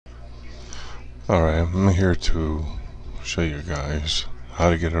Alright, I'm here to show you guys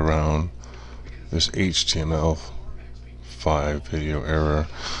how to get around this HTML5 video error,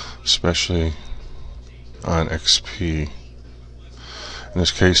 especially on XP. In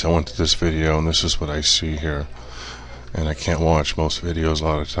this case, I went to this video and this is what I see here, and I can't watch most videos a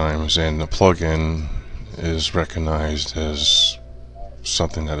lot of times, and the plugin is recognized as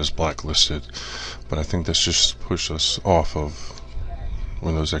something that is blacklisted, but I think this just pushed us off of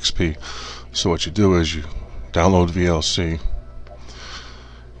Windows XP. So what you do is you download VLC,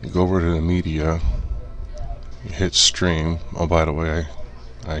 you go over to the media, you hit stream. Oh, by the way,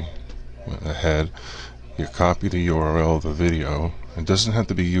 I went ahead. You copy the URL of the video. It doesn't have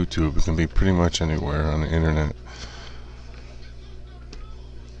to be YouTube, it can be pretty much anywhere on the internet.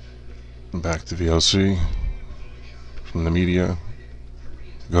 Back to VLC, from the media,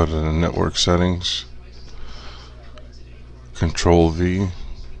 go to the network settings, Control V,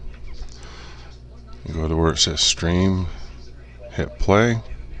 you go to where it says stream, hit play,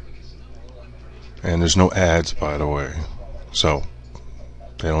 and there's no ads, by the way, so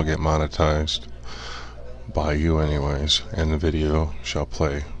they don't get monetized by you anyways, and the video shall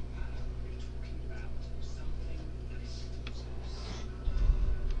play.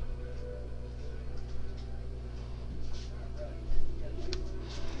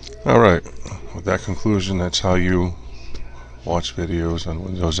 Alright, with that conclusion, that's how you watch videos on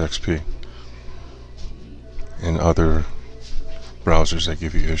Windows XP and other browsers that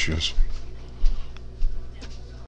give you issues.